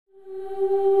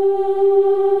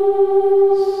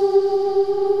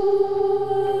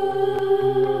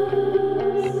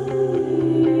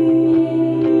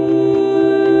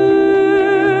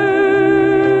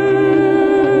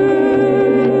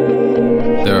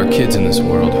kids in this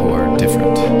world who are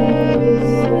different,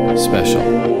 special.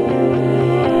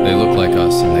 They look like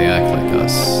us and they act like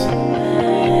us,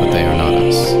 but they are not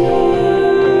us.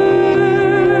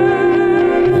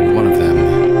 And one of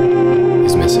them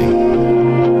is missing.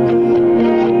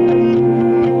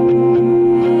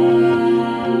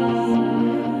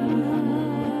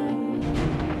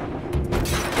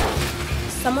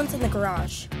 Someone's in the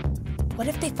garage. What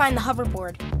if they find the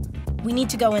hoverboard? We need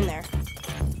to go in there.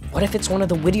 What if it's one of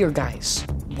the Whittier guys?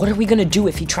 What are we gonna do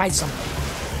if he tries something?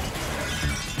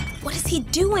 What is he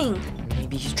doing?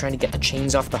 Maybe he's trying to get the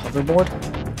chains off the hoverboard?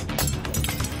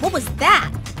 What was that?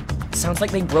 Sounds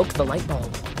like they broke the light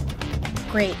bulb.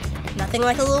 Great. Nothing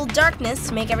like a little darkness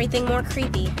to make everything more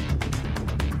creepy.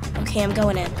 Okay, I'm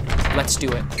going in. Let's do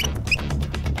it.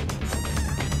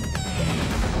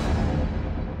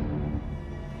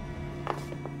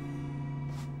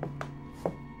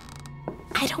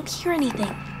 I don't hear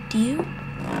anything. Do you?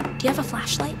 Do you have a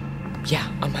flashlight? Yeah,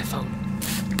 on my phone.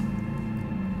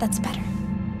 That's better.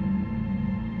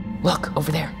 Look,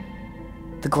 over there.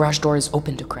 The garage door is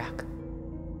open to crack.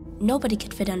 Nobody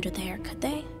could fit under there, could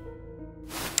they?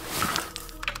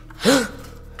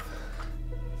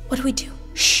 What do we do?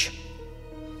 Shh.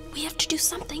 We have to do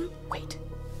something. Wait,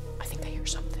 I think I hear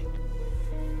something.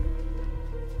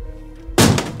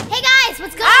 Hey guys,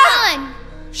 what's going on?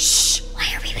 Shh. Why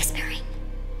are we whispering?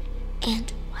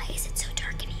 And why is it so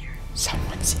dark in here?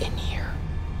 Someone's in here.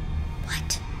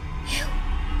 What? Who?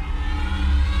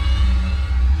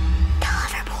 The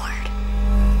hoverboard.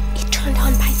 It turned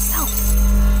on by itself.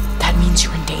 That means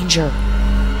you're in danger.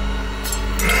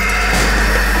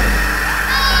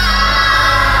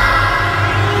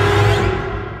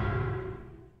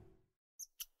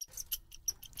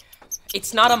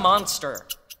 It's not a monster.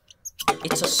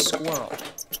 It's a squirrel.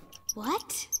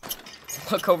 What?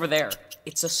 Look over there.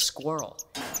 It's a squirrel.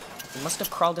 It must have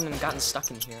crawled in and gotten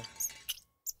stuck in here.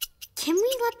 Can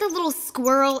we let the little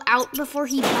squirrel out before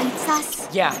he bites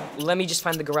us? Yeah, let me just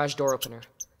find the garage door opener.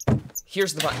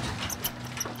 Here's the button.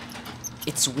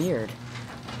 It's weird.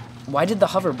 Why did the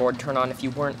hoverboard turn on if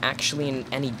you weren't actually in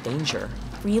any danger?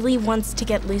 Really wants to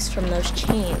get loose from those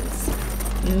chains.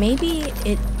 Maybe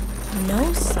it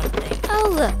knows something. Oh,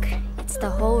 look. It's the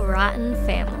whole rotten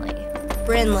family.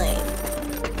 Brinley.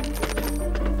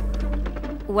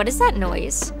 What is that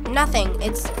noise? Nothing.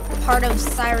 It's part of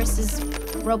Cyrus's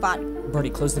robot. Birdie,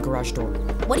 close the garage door.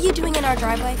 What are you doing in our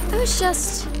driveway? I was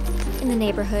just in the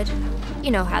neighborhood.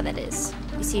 You know how that is.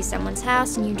 You see someone's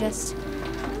house and you just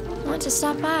want to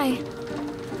stop by.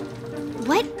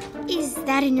 What is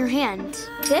that in your hand?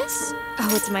 This?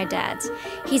 Oh, it's my dad's.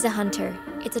 He's a hunter.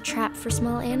 It's a trap for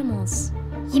small animals.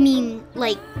 You mean,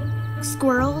 like,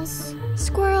 squirrels?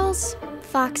 Squirrels,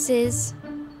 foxes,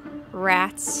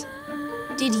 rats.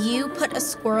 Did you put a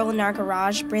squirrel in our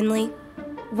garage, Brinley?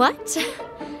 What?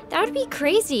 That would be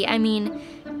crazy. I mean,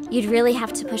 you'd really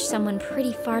have to push someone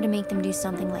pretty far to make them do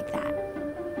something like that.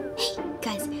 Hey,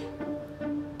 guys,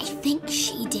 I think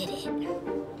she did it.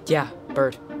 Yeah,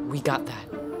 Bird, we got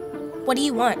that. What do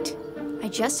you want? I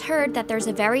just heard that there's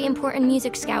a very important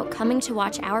music scout coming to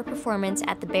watch our performance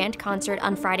at the band concert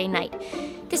on Friday night.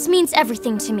 This means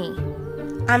everything to me.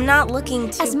 I'm not looking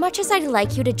to... As much as I'd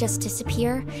like you to just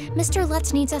disappear, Mr.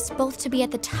 Lutz needs us both to be at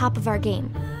the top of our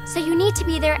game. So you need to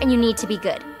be there and you need to be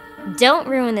good. Don't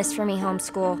ruin this for me,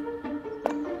 homeschool.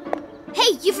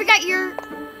 Hey, you forgot your...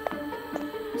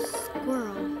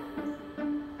 squirrel.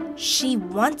 She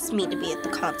wants me to be at the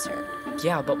concert.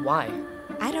 Yeah, but why?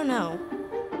 I don't know.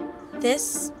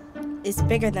 This is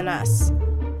bigger than us.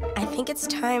 I think it's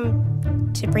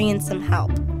time to bring in some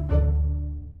help.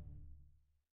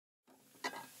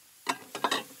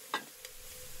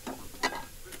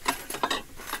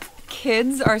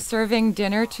 Kids are serving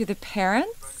dinner to the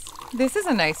parents? This is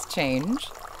a nice change.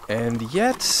 And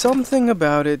yet, something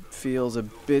about it feels a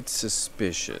bit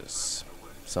suspicious.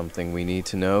 Something we need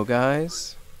to know,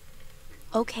 guys?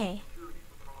 Okay.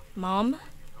 Mom,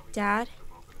 Dad,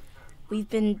 we've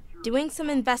been doing some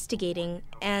investigating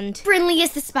and... Brinley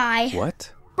is the spy.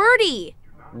 What? Birdie!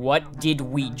 What did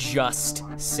we just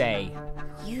say?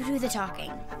 You do the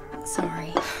talking.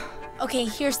 Sorry. Okay,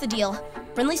 here's the deal.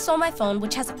 Brinley stole my phone,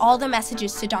 which has all the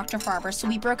messages to Dr. Farber, so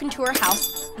we broke into her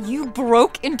house. You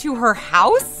broke into her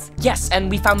house? Yes, and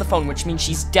we found the phone, which means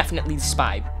she's definitely the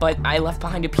spy. But I left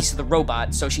behind a piece of the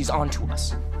robot, so she's on to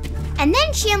us. And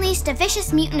then she unleashed a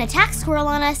vicious mutant attack squirrel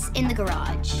on us in the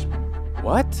garage.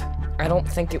 What? I don't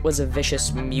think it was a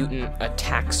vicious mutant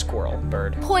attack squirrel,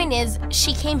 Bird. Point is,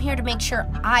 she came here to make sure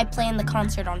I planned the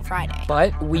concert on Friday.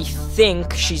 But we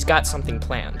think she's got something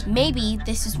planned. Maybe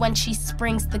this is when she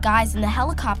springs the guys in the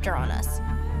helicopter on us.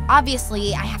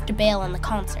 Obviously, I have to bail on the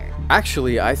concert.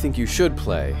 Actually, I think you should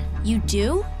play. You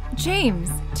do? James,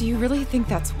 do you really think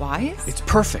that's wise? It's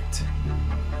perfect.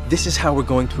 This is how we're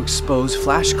going to expose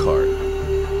Flashcard.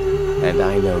 And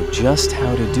I know just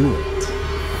how to do it.